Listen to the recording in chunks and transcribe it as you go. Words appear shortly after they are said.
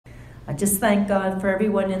I just thank God for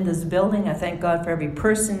everyone in this building. I thank God for every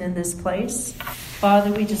person in this place.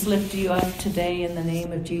 Father, we just lift you up today in the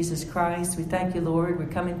name of Jesus Christ. We thank you, Lord. We're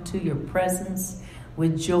coming to your presence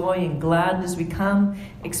with joy and gladness. We come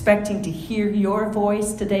expecting to hear your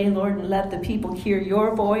voice today, Lord, and let the people hear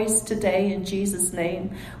your voice today in Jesus'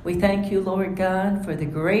 name. We thank you, Lord God, for the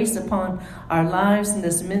grace upon our lives in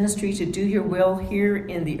this ministry to do your will here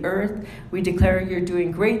in the earth. We declare you're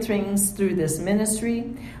doing great things through this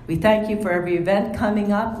ministry. We thank you for every event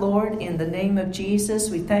coming up, Lord, in the name of Jesus.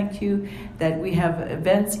 We thank you that we have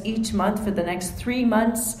events each month for the next 3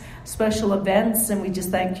 months, special events, and we just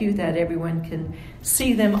thank you that everyone can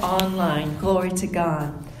see them online. Glory to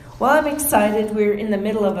God. Well, I'm excited. We're in the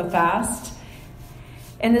middle of a fast,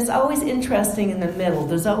 and it's always interesting in the middle.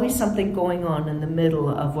 There's always something going on in the middle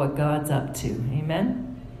of what God's up to.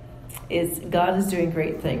 Amen? God is doing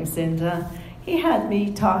great things, and he had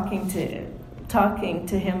me talking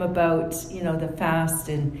to him about, the fast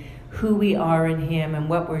and who we are in him and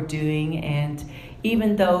what we're doing. And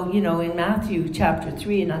even though, in Matthew chapter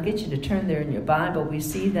 3, and I'll get you to turn there in your Bible, we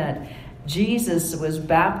see that Jesus was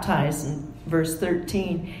baptized in verse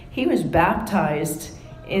 13. He was baptized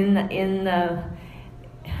in the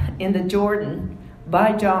Jordan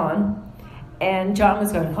by John, and John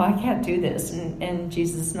was going, I can't do this. And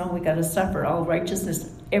Jesus, no, we got to suffer all righteousness.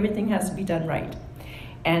 Everything has to be done right.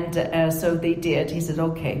 And so they did. He said,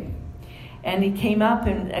 okay. And he came up,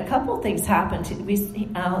 and a couple of things happened.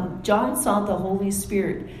 John saw the Holy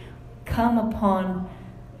Spirit come upon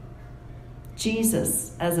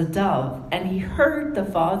Jesus as a dove, and he heard the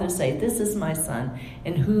Father say, this is my Son,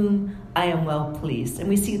 in whom I am well pleased. And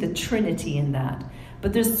we see the Trinity in that.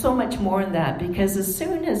 But there's so much more in that, because as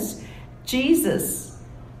soon as Jesus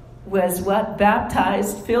was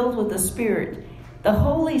baptized, filled with the Spirit, the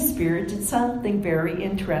Holy Spirit did something very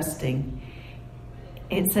interesting.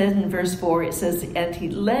 It says in verse 4, it says, and he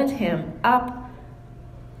led him up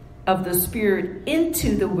of the Spirit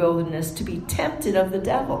into the wilderness to be tempted of the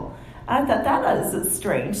devil. I thought that is a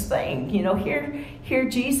strange thing. Here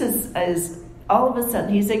Jesus is, all of a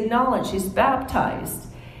sudden, he's acknowledged, he's baptized,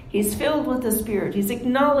 he's filled with the Spirit, he's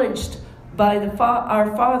acknowledged by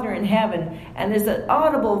our Father in heaven, and there's an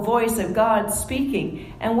audible voice of God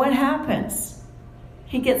speaking. And what happens?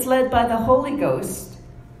 He gets led by the Holy Ghost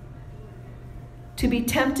to be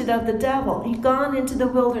tempted of the devil. He'd gone into the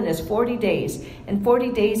wilderness 40 days. And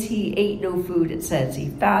 40 days he ate no food, it says. He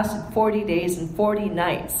fasted 40 days and 40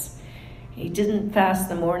 nights. He didn't fast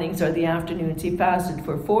the mornings or the afternoons. He fasted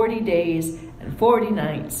for 40 days and 40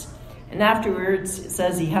 nights. And afterwards, it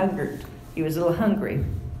says he hungered. He was a little hungry.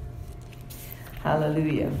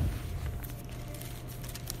 Hallelujah.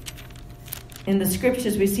 In the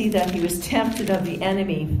scriptures, we see that he was tempted of the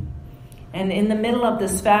enemy. And in the middle of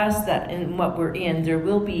this fast, that in what we're in, there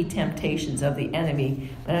will be temptations of the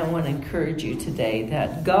enemy. But I want to encourage you today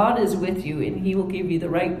that God is with you, and he will give you the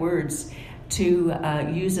right words to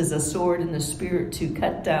use as a sword in the Spirit to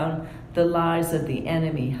cut down the lies of the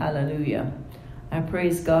enemy. Hallelujah. I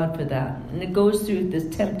praise God for that. And it goes through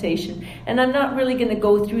this temptation. And I'm not really going to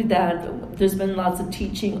go through that. There's been lots of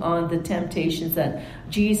teaching on the temptations that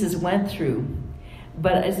Jesus went through.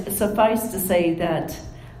 But it suffice to say that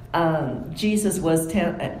Jesus was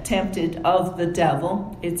tempted of the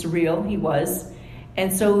devil. It's real. He was.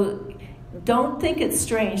 And so don't think it's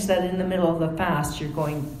strange that in the middle of the fast you're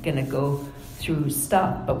going to go through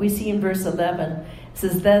stuff. But we see in verse 11, it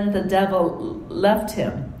says, then the devil left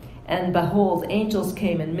him, and behold, angels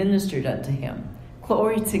came and ministered unto him.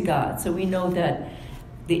 Glory to God. So we know that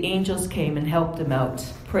the angels came and helped him out.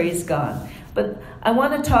 Praise God. But I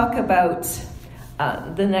want to talk about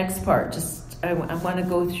the next part. I want to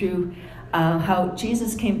go through how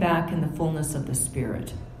Jesus came back in the fullness of the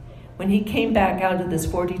Spirit. When he came back out of this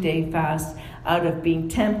 40-day fast, out of being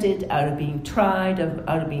tempted, out of being tried,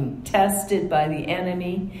 out of being tested by the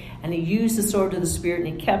enemy, and he used the sword of the Spirit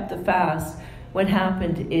and he kept the fast, what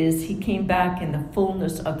happened is he came back in the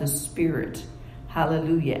fullness of the Spirit.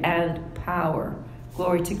 Hallelujah. And power.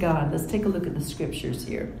 Glory to God. Let's take a look at the scriptures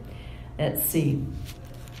here. Let's see.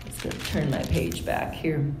 Let's turn my page back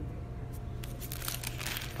here.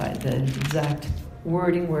 Find the exact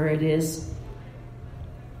wording where it is.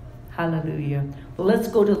 Hallelujah. Well, let's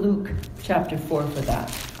go to Luke chapter 4 for that.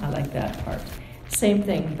 I like that part. Same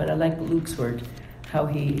thing, but I like Luke's word, how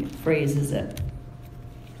he phrases it.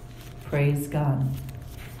 Praise God.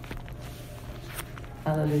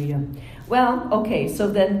 Hallelujah. Well, okay, so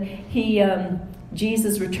then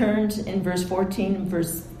Jesus returned in verse 14,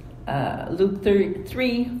 Luke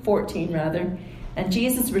 3:14 rather. And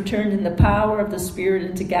Jesus returned in the power of the Spirit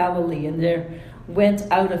into Galilee, and there went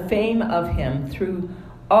out a fame of him through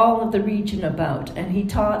all of the region about, and he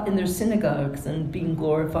taught in their synagogues and being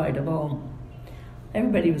glorified of all.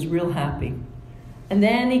 Everybody was real happy. And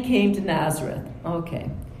then he came to Nazareth,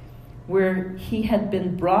 where he had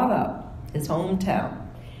been brought up, his hometown,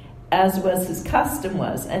 as was his custom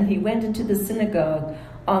was. And he went into the synagogue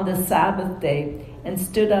on the Sabbath day and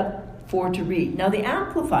stood up to read. Now the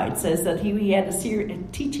Amplified says that he had a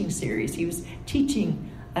teaching series. He was teaching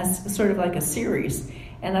sort of like a series.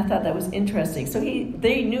 And I thought that was interesting. So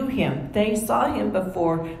they knew him. They saw him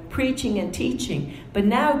before preaching and teaching. But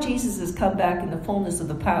now Jesus has come back in the fullness of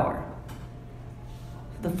the power.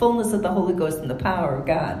 The fullness of the Holy Ghost and the power of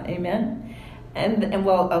God. Amen? And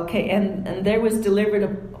there was delivered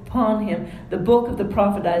upon him the book of the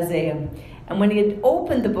prophet Isaiah. And when he had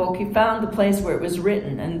opened the book, he found the place where it was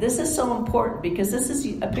written. And this is so important because this is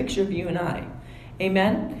a picture of you and I.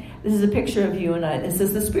 Amen? This is a picture of you and I. It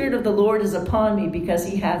says, the Spirit of the Lord is upon me because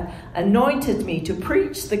he hath anointed me to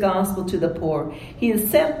preach the gospel to the poor. He has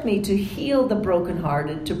sent me to heal the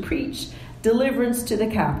brokenhearted, to preach deliverance to the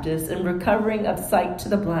captives and recovering of sight to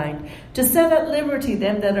the blind, to set at liberty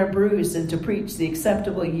them that are bruised, and to preach the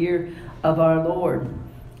acceptable year of our Lord.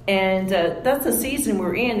 And that's the season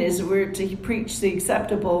we're in, is we're to preach the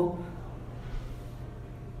acceptable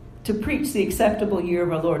year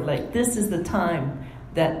of our Lord. Like, this is the time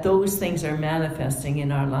that those things are manifesting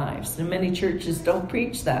in our lives. And many churches don't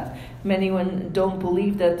preach that. Many don't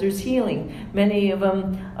believe that there's healing. Many of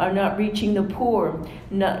them are not reaching the poor.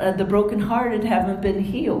 The brokenhearted haven't been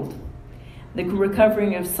healed. The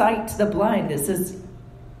recovering of sight to the blind. This is,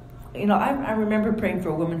 I remember praying for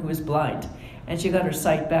a woman who was blind. And she got her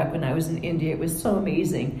sight back when I was in India. It was so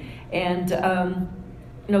amazing. And,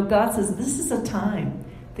 God says, this is a time.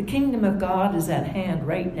 The kingdom of God is at hand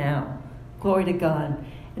right now. Glory to God.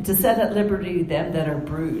 And to set at liberty them that are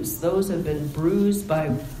bruised. Those who have been bruised by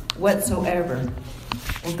whatsoever.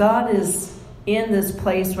 Well, God is in this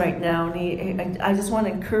place right now. And I just want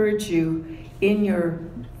to encourage you in your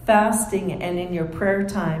fasting and in your prayer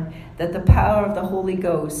time that the power of the Holy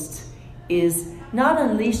Ghost is not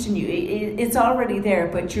unleashed in you. It's already there,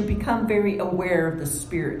 but you become very aware of the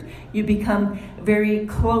Spirit. You become very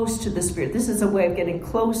close to the Spirit. This is a way of getting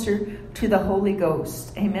closer to the Holy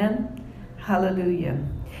Ghost. Amen? Hallelujah.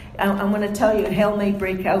 I want to tell you, hell may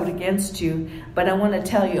break out against you, but I want to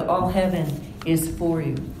tell you, all heaven is for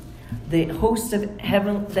you. The host of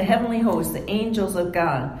heaven, the heavenly host, the angels of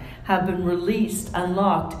God, have been released,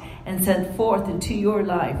 unlocked, and sent forth into your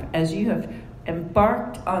life as you have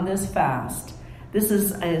embarked on this fast. This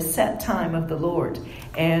is a set time of the Lord,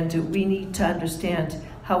 and we need to understand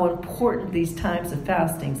how important these times of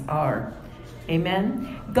fastings are.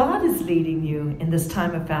 Amen? God is leading you in this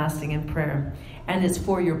time of fasting and prayer, and it's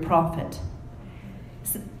for your profit.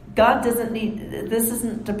 God doesn't need, this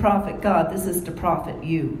isn't to profit God, this is to profit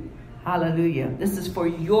you. Hallelujah. This is for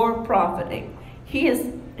your profiting. He has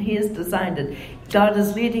designed it. God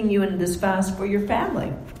is leading you in this fast for your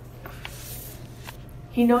family.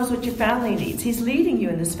 He knows what your family needs. He's leading you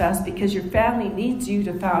in this fast because your family needs you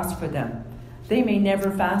to fast for them. They may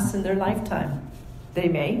never fast in their lifetime. They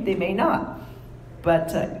may not.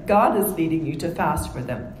 But God is leading you to fast for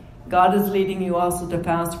them. God is leading you also to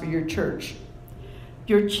fast for your church.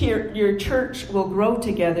 Your church will grow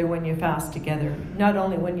together when you fast together. Not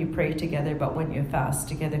only when you pray together, but when you fast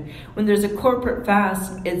together. When there's a corporate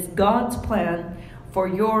fast, it's God's plan for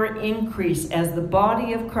your increase as the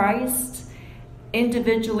body of Christ,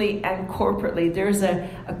 individually and corporately. There's a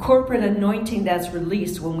corporate anointing that's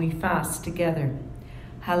released when we fast together.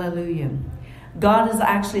 Hallelujah. God is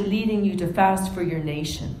actually leading you to fast for your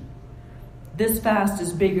nation. This fast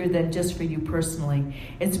is bigger than just for you personally.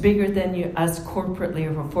 It's bigger than us corporately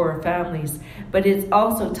or for our families. But it's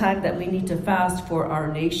also time that we need to fast for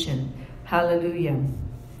our nation. Hallelujah.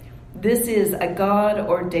 This is a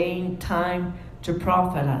God-ordained time to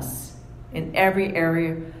profit us in every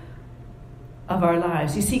area of our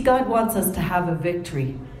lives. You see, God wants us to have a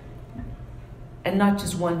victory. And not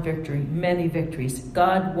just one victory, many victories.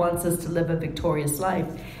 God wants us to live a victorious life.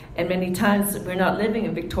 And many times we're not living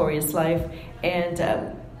a victorious life. And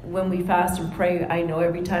when we fast and pray, I know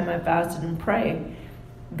every time I fasted and pray,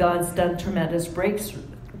 God's done tremendous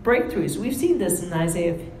breakthroughs. We've seen this in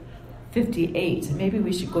Isaiah 58. Maybe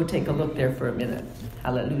we should go take a look there for a minute.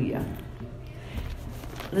 Hallelujah.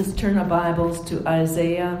 Let's turn our Bibles to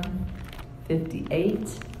Isaiah 58.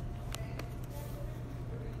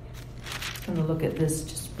 I'm going to look at this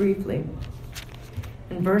just briefly.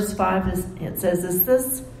 In verse 5, it says,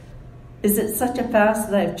 Is it such a fast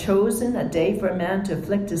that I have chosen, a day for a man to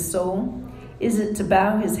afflict his soul? Is it to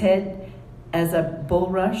bow his head as a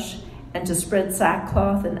bulrush, and to spread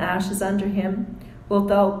sackcloth and ashes under him? Wilt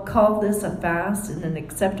thou call this a fast and an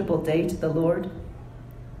acceptable day to the Lord?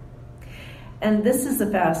 And this is the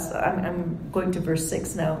fast. I'm going to verse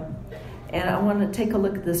 6 now. And I want to take a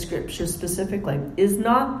look at the scripture specifically. Is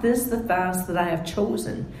not this the fast that I have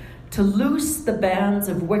chosen, to loose the bands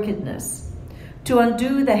of wickedness, to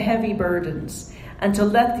undo the heavy burdens, and to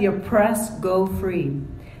let the oppressed go free,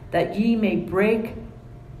 that ye may break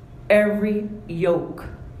every yoke?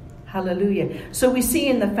 Hallelujah. So we see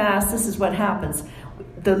in the fast, this is what happens.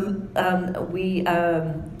 We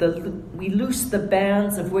loose the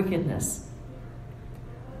bands of wickedness.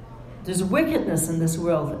 There's wickedness in this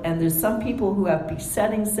world, and there's some people who have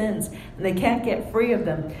besetting sins, and they can't get free of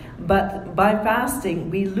them. But by fasting,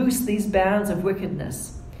 we loose these bands of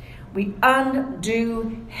wickedness. We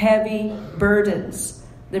undo heavy burdens.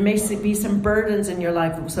 There may be some burdens in your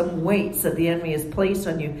life, some weights that the enemy has placed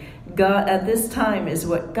on you. God, at this time, is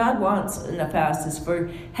what God wants in a fast, is for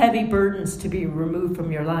heavy burdens to be removed from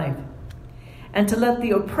your life. And to let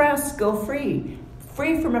the oppressed go free.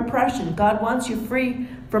 Free from oppression. God wants you free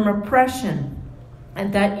from oppression,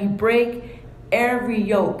 and that you break every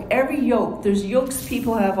yoke. Every yoke. There's yokes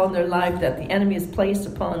people have on their life that the enemy has placed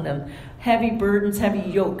upon them. Heavy burdens, heavy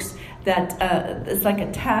yokes. That it's like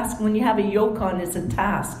a task. When you have a yoke on, it's a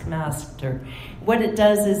taskmaster. What it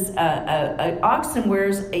does is an oxen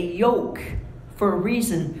wears a yoke for a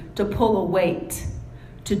reason, to pull a weight,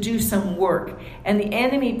 to do some work. And the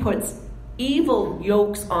enemy puts evil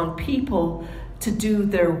yokes on people to do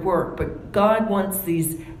their work. But God wants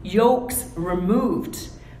these yokes removed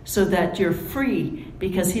so that you're free,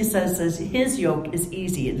 because he says his yoke is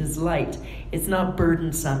easy, it is light, it's not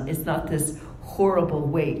burdensome, it's not this horrible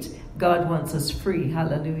weight. God wants us free.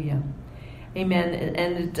 Hallelujah. Amen.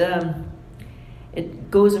 And it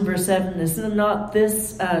goes in verse 7, is not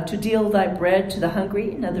this to deal thy bread to the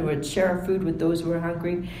hungry? In other words, share food with those who are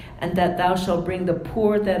hungry, and that thou shalt bring the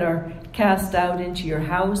poor that are cast out into your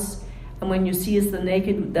house. And when you seest the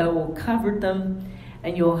naked, thou wilt cover them,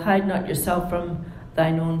 and you will hide not yourself from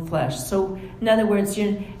thine own flesh. So, in other words,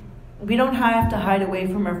 we don't have to hide away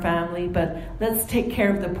from our family, but let's take care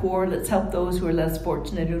of the poor. Let's help those who are less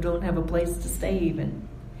fortunate, who don't have a place to stay even.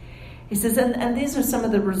 He says, and these are some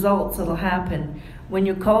of the results that will happen. When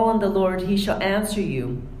you call on the Lord, he shall answer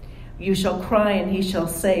you. You shall cry, and he shall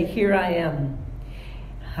say, here I am.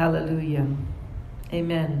 Hallelujah.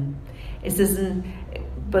 Amen. It says,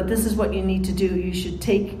 but this is what you need to do. You should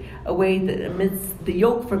take away the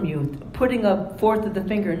yoke from you, putting up forth of the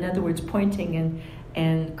finger. In other words, pointing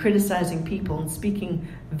and criticizing people and speaking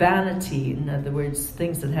vanity. In other words,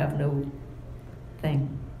 things that have no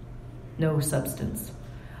substance.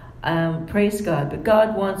 Praise God. But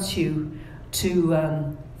God wants you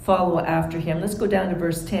to follow after him. Let's go down to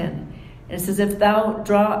verse 10. And it says, if thou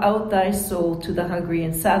draw out thy soul to the hungry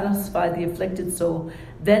and satisfy the afflicted soul,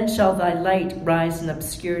 then shall thy light rise in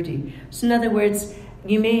obscurity. So in other words,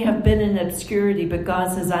 you may have been in obscurity, but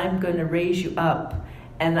God says, I'm going to raise you up,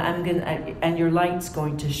 and your light's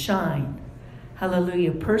going to shine.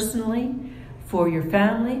 Hallelujah. Personally, for your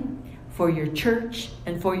family, for your church,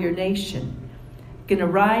 and for your nation. Going to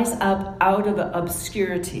rise up out of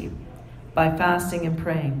obscurity by fasting and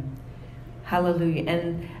praying. Hallelujah.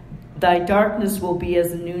 And thy darkness will be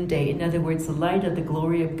as the noonday. In other words, the light of the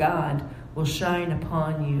glory of God will shine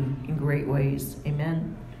upon you in great ways.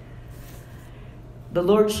 Amen. The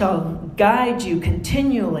Lord shall guide you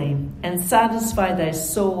continually and satisfy thy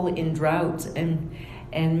soul in drought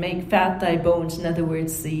and make fat thy bones. In other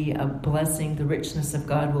words, the blessing, the richness of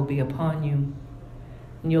God will be upon you.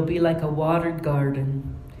 And you'll be like a watered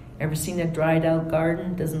garden. Ever seen a dried out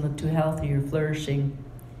garden? Doesn't look too healthy or flourishing.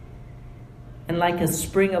 And like a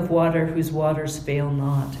spring of water whose waters fail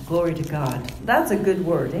not. Glory to God. That's a good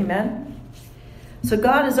word. Amen. So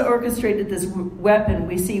God has orchestrated this weapon.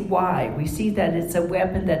 We see why. We see that it's a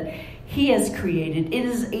weapon that he has created. It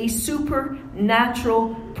is a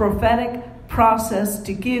supernatural prophetic process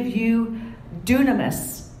to give you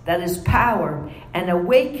dunamis, that is power, and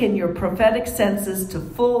awaken your prophetic senses to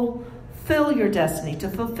fulfill your destiny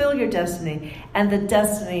and the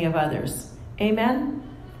destiny of others. Amen?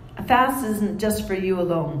 A fast isn't just for you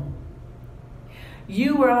alone.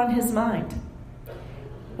 You were on his mind.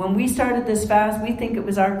 When we started this fast, we think it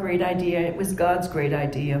was our great idea. It was God's great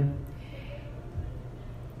idea.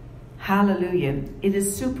 Hallelujah. It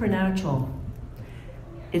is supernatural.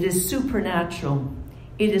 It is supernatural.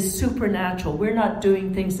 It is supernatural. We're not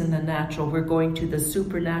doing things in the natural. We're going to the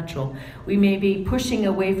supernatural. We may be pushing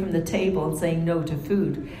away from the table and saying no to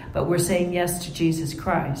food, but we're saying yes to Jesus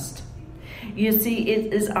Christ. You see,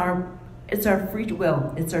 it's our free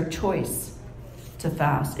will. It's our choice to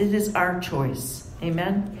fast. It is our choice.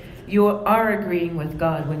 Amen. You are agreeing with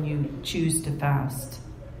God when you choose to fast.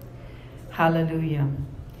 Hallelujah.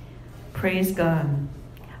 Praise God.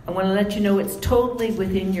 I want to let you know it's totally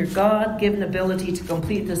within your God-given ability to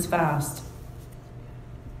complete this fast.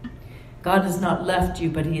 God has not left you,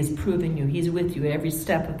 but he has proven you. He's with you every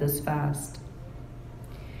step of this fast.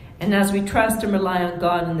 And as we trust and rely on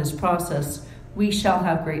God in this process, we shall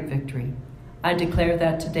have great victory. I declare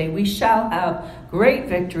that today. We shall have great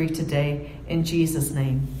victory today in Jesus'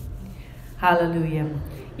 name. Hallelujah.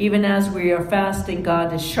 Even as we are fasting,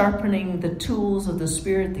 God is sharpening the tools of the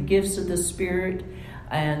Spirit, the gifts of the Spirit,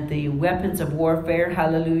 and the weapons of warfare.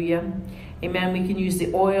 Hallelujah. Amen. We can use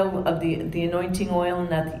the oil of the anointing oil,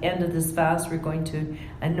 and at the end of this fast, we're going to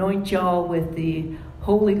anoint y'all with the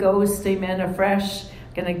Holy Ghost. Amen. Afresh.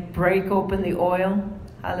 Going to break open the oil.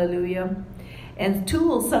 Hallelujah. And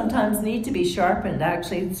tools sometimes need to be sharpened.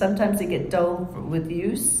 Actually, sometimes they get dull with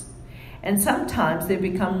use, and sometimes they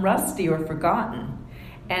become rusty or forgotten.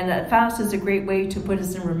 And a fast is a great way to put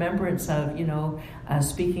us in remembrance of,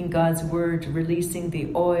 speaking God's word, releasing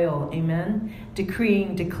the oil, amen,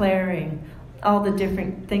 decreeing, declaring, all the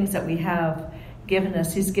different things that we have given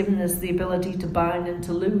us. He's given us the ability to bind and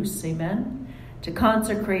to loose, amen, to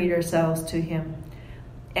consecrate ourselves to him,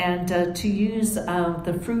 and to use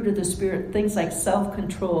the fruit of the Spirit. Things like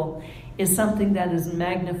self-control is something that is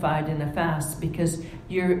magnified in a fast, because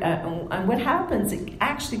and what happens, it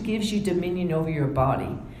actually gives you dominion over your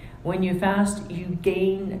body. When you fast, you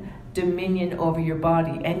gain dominion over your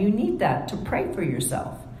body, and you need that to pray for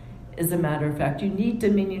yourself. As a matter of fact, you need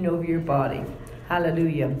dominion over your body.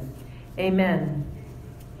 Hallelujah. Amen.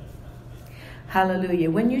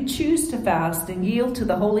 Hallelujah. When you choose to fast and yield to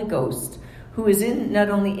the Holy Ghost, who is not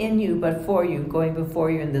only in you, but for you, going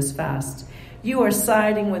before you in this fast, you are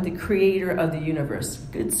siding with the Creator of the universe.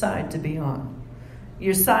 Good side to be on.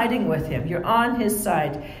 You're siding with him. You're on his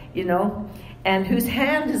side, and whose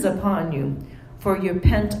hand is upon you for your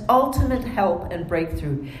penultimate help and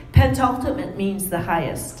breakthrough. Penultimate means the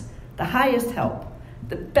highest help,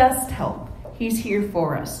 the best help. He's here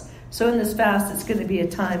for us. So in this fast, it's going to be a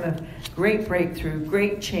time of great breakthrough,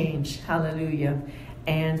 great change. Hallelujah.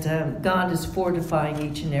 And God is fortifying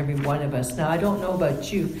each and every one of us. Now, I don't know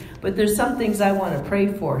about you, but there's some things I want to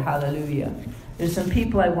pray for. Hallelujah. There's some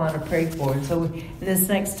people I want to pray for. And so in this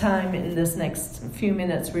next few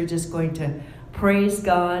minutes, we're just going to praise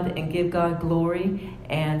God and give God glory.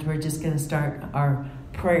 And we're just going to start our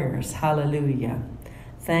prayers. Hallelujah.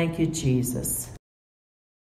 Thank you, Jesus.